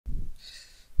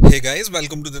Hey guys,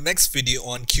 welcome to the next video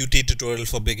on Qt tutorial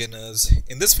for beginners.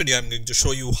 In this video I'm going to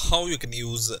show you how you can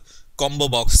use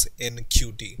QomboBox in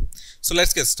Qt. So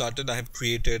let's get started. I have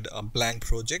created a blank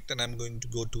project and I'm going to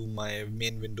go to my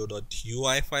main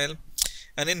window.ui file,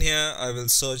 and in here I will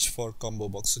search for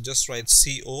QomboBox. So just write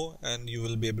CO and you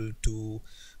will be able to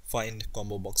find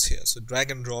QomboBox here. So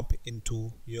drag and drop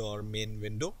into your main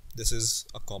window. This is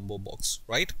a QomboBox,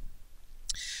 right?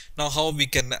 Now how we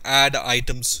can add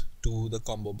items to the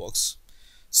combo box.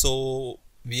 So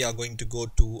we are going to go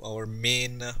to our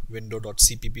main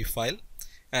window.cpp file,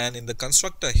 and in the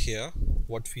constructor here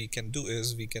what we can do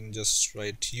is we can just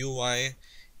write UI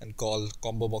and call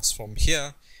combo box from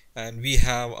here, and we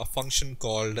have a function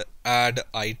called add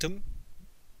item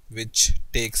which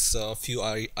takes a few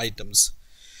items.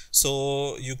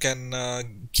 So you can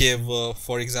give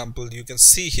for example, you can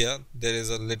see here there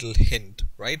is a little hint,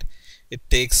 right? It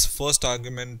takes first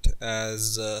argument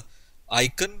as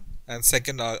icon and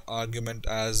second argument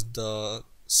as the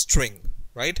string,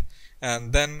 right?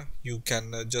 And then you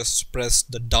can just press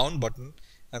the down button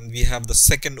and we have the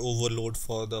second overload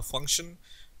for the function,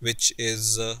 which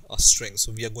is a string.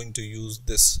 So we are going to use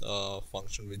this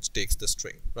function which takes the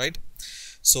string, right?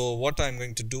 So what I'm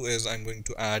going to do is I'm going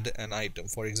to add an item.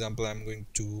 For example, I'm going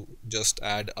to just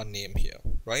add a name here,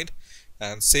 right?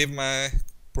 And save my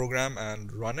program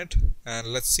and run it, and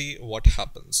let's see what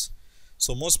happens.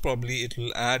 So most probably it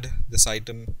will add this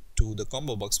item to the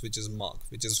combo box, which is mark,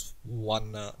 which is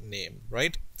one name,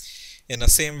 right? In the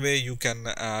same way you can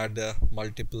add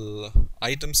multiple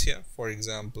items here. For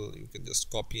example, you can just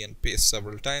copy and paste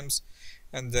several times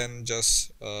and then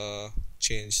just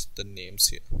change the names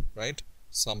here, right?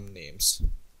 Some names,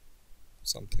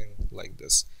 something like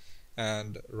this,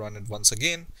 and run it once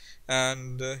again,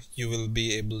 and you will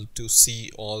be able to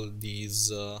see all these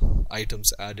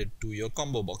items added to your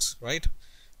combo box, right?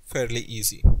 Fairly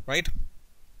easy, right?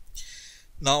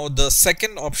 Now the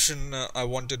second option I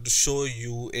wanted to show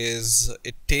you is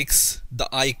it takes the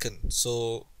icon.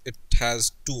 So it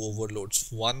has two overloads,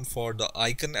 one for the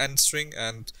icon and string,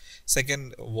 and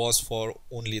second was for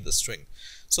only the string.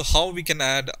 So how we can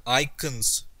add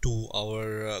icons to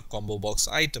our combo box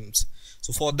items?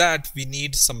 So for that we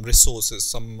need some resources,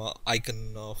 some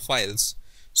icon files.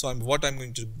 So what I'm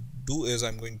going to do is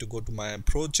I'm going to go to my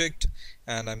project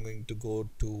and I'm going to go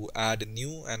to add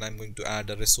new, and I'm going to add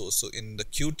a resource. So in the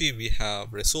Qt we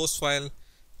have resource file,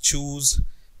 choose,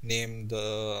 name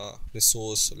the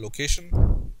resource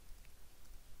location,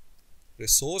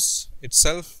 resource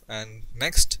itself, and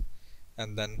next,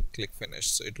 and then click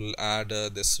finish. So it will add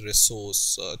this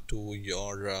resource to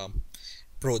your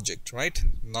project, right?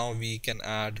 Now we can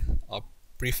add a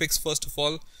prefix first of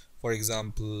all. For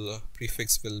example,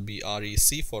 prefix will be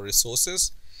rec for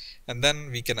resources, and then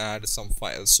we can add some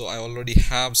files. So I already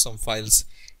have some files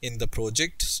in the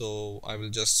project, so I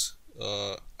will just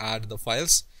add the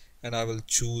files, and I will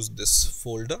choose this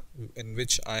folder in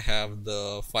which I have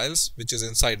the files, which is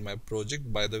inside my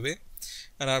project, by the way,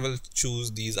 and I will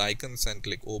choose these icons and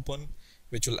click open,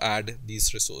 which will add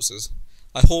these resources.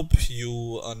 I hope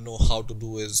you know how to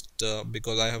do it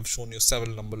because I have shown you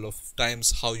several number of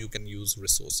times how you can use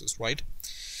resources, right?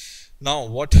 Now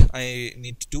what I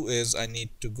need to do is I need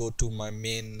to go to my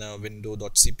main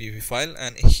window.cpp file,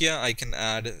 and here I can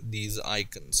add these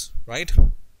icons, right?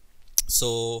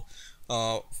 So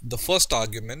the first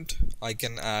argument I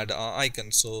can add an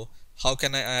icon. So how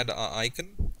can I add an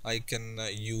icon? I can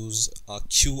use a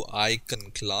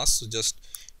QIcon class. So just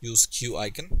use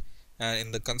QIcon, and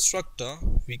in the constructor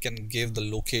we can give the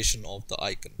location of the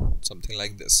icon, something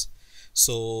like this.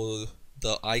 So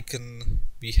the icon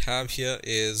we have here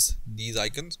is these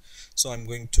icons. So I'm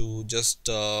going to just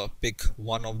pick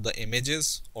one of the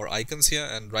images or icons here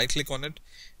and right click on it,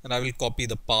 and I will copy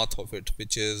the path of it,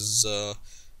 which is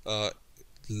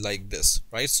like this,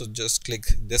 right? So just click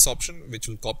this option which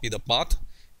will copy the path,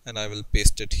 and I will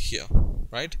paste it here,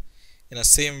 right? In the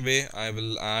same way I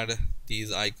will add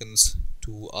these icons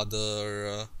to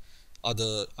other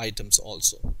items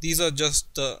also. These are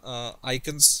just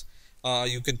icons.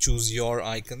 You can choose your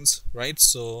icons, right?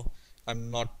 So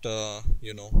I'm not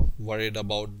you know, worried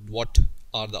about what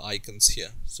are the icons here.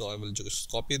 So I will just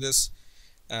copy this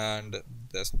and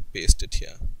just paste it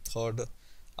here. Third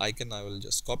icon, I will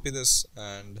just copy this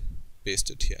and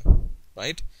paste it here,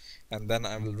 right? And then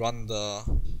I will run the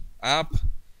app,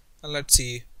 and let's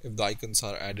see if the icons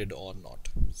are added or not.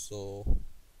 So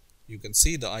you can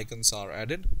see the icons are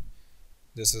added.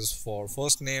 This is for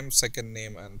first name, second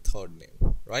name, and third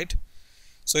name, right?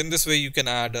 So in this way you can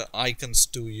add icons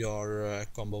to your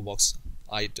combo box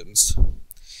items.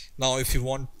 Now if you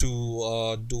want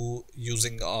to do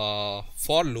using a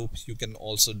for loop, you can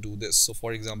also do this. So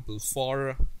for example,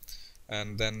 for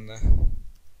and then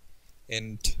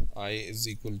int I is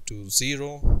equal to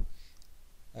 0,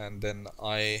 and then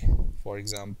I, for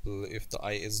example, if the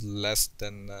I is less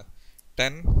than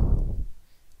 10,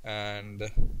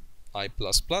 and I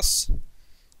plus plus,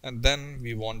 and then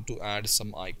we want to add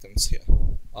some icons here,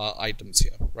 items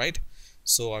here, right?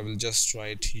 So I will just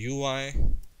write UI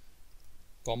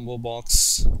combo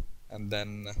box and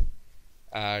then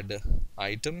add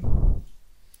item,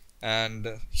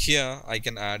 and here I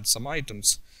can add some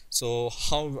items. So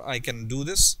how I can do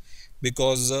this?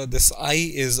 Because this I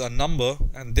is a number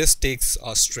and this takes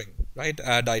a string, right?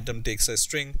 Add item takes a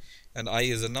string and I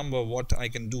is a number. What I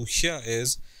can do here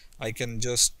is I can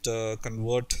just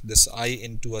convert this I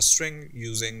into a string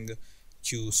using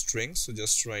QString. So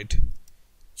just write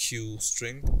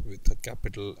QString with a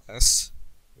capital S,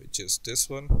 which is this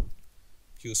one,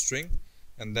 QString,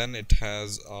 and then it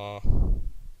has a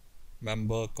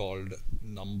member called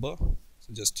number.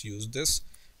 So just use this,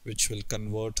 which will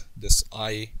convert this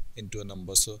I into a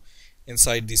number. So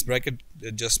inside this bracket,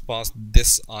 just pass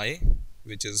this I,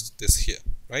 which is this here,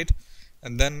 right?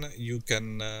 And then you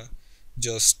can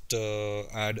just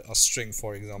add a string,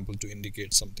 for example, to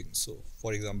indicate something. So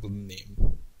for example,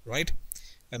 name, right?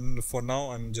 And for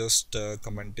now I'm just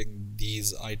commenting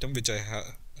these item which I have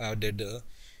added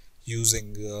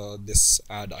using this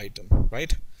add item,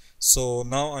 right? So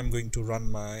now I'm going to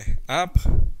run my app.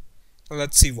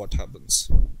 Let's see what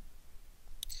happens.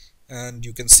 And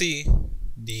you can see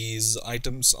these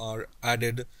items are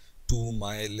added to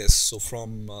my list. So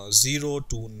from 0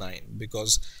 to 9,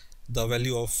 because the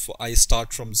value of I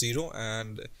start from 0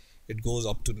 and it goes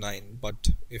up to 9. But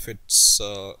if it's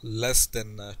less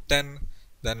than 10,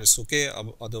 then it's okay.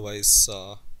 Otherwise,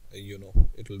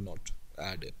 it will not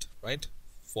add it, right?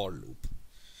 For loop.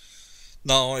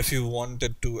 Now if you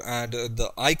wanted to add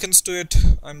the icons to it,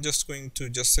 I'm just going to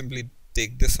just simply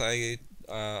take this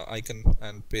icon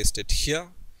and paste it here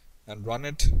and run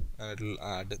it, and it will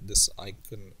add this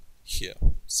icon here.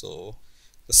 So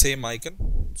the same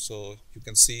icon, so you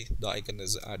can see the icon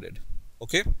is added.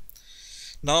 Okay,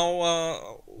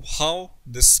 now how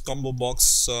this combo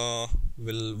box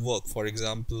will work. For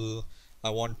example, I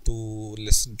want to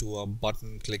listen to a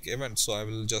button click event, so I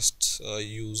will just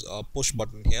use a push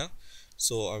button here.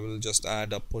 So I will just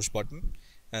add a push button,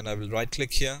 and I will right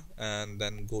click here and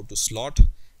then go to slot,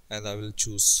 and I will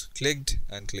choose clicked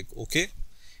and click OK.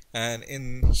 And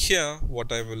in here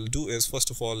what I will do is,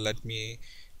 first of all, let me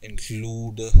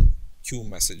include Q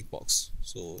message box.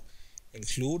 So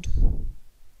include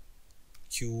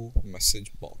Q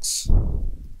message box.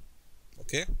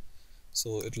 Okay,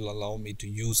 so it will allow me to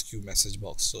use Q message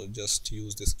box. So just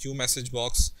use this Q message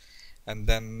box, and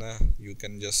then you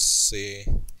can just say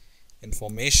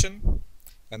information,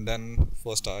 and then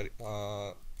first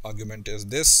argument is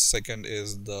this, second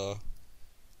is the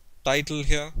title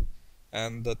here,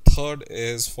 and the third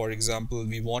is, for example,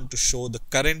 we want to show the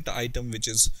current item which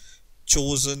is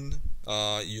chosen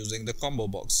using the combo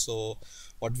box. So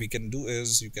what we can do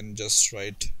is, you can just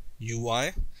write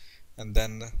UI and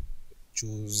then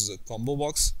choose combo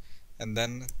box and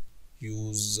then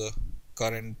use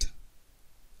current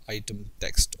item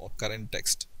text or current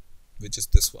text, which is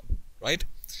this one, right?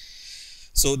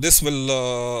 So this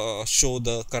will show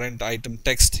the current item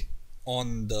text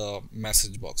on the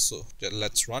message box. So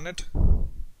let's run it,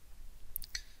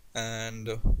 and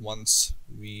once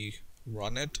we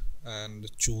run it and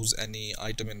choose any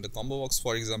item in the combo box,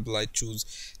 for example, I choose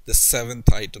the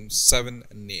 7th item, 7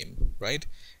 name, right?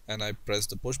 And I press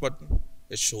the push button,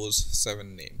 it shows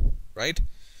 7 name, right?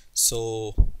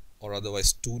 So, or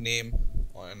otherwise 2 name,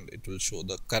 and it will show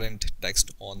the current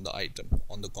text on the item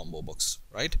on the combo box,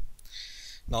 right?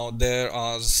 Now there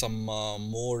are some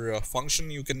more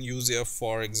function you can use here,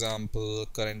 for example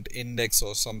current index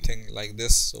or something like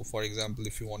this. So for example,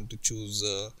 if you want to choose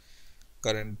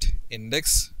current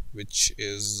index, which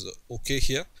is okay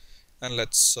here, and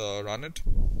let's run it,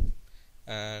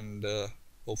 and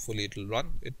hopefully it will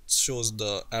run. It shows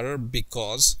the error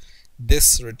because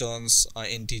this returns an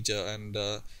integer and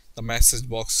the message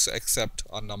box accept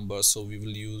a number, so we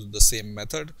will use the same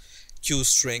method,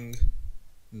 qstring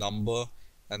number,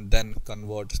 and then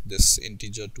convert this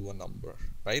integer to a number.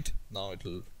 Right now it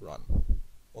will run.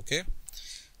 Okay,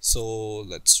 so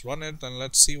let's run it and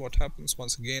let's see what happens.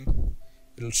 Once again,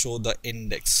 it will show the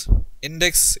index.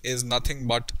 Index is nothing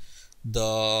but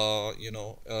the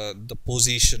the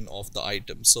position of the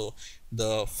item. So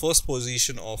the first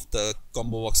position of the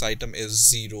combo box item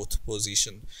is 0th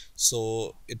position,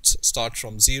 so it starts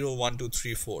from 0 1 2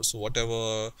 3 4. So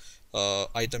whatever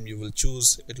item you will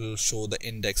choose, it will show the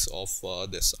index of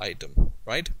this item,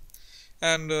 right?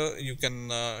 And you can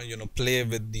play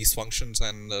with these functions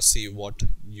and see what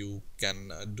you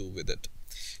can do with it.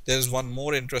 There is one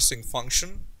more interesting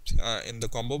function in the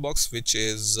combo box, which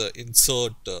is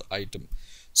insert item.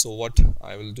 So what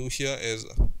I will do here is,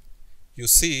 you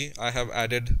see I have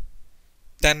added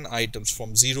 10 items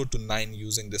from 0 to 9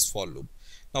 using this for loop.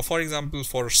 Now for example,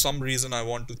 for some reason I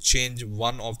want to change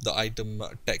one of the item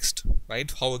text,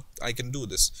 right? How I can do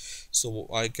this? So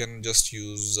I can just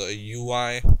use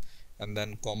UI and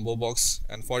then combo box,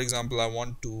 and for example I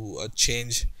want to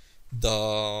change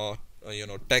the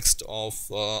text of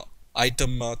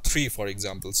item 3, for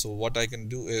example. So what I can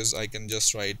do is I can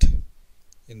just write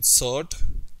insert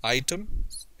item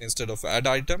instead of add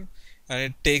item, and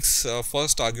it takes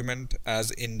first argument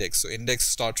as index. So index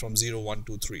starts from 0 1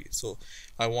 2 3. So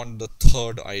I want the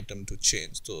third item to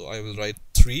change, so I will write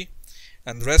 3,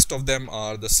 and the rest of them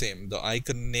are the same. The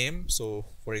icon name, so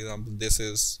for example this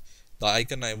is the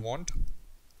icon I want,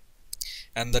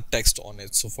 and the text on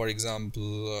it. So for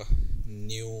example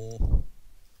new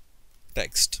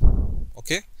text.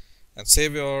 Okay, and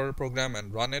save your program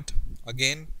and run it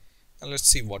again, and let's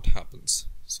see what happens.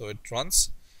 So it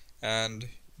runs, and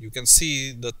you can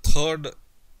see the third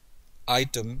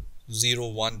item 0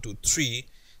 1 2 3,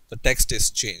 the text is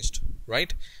changed,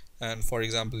 right? And for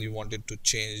example you wanted to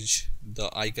change the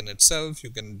icon itself,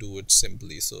 you can do it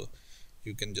simply. So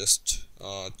you can just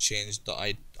change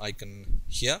the icon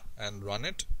here and run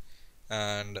it,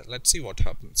 and let's see what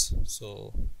happens.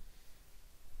 So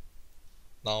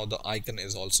now the icon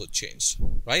is also changed,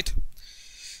 right?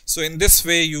 So in this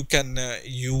way you can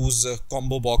use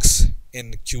combo box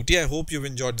in Qt. I hope you've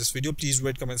enjoyed this video. Please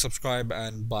rate, comment, subscribe,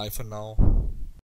 and bye for now.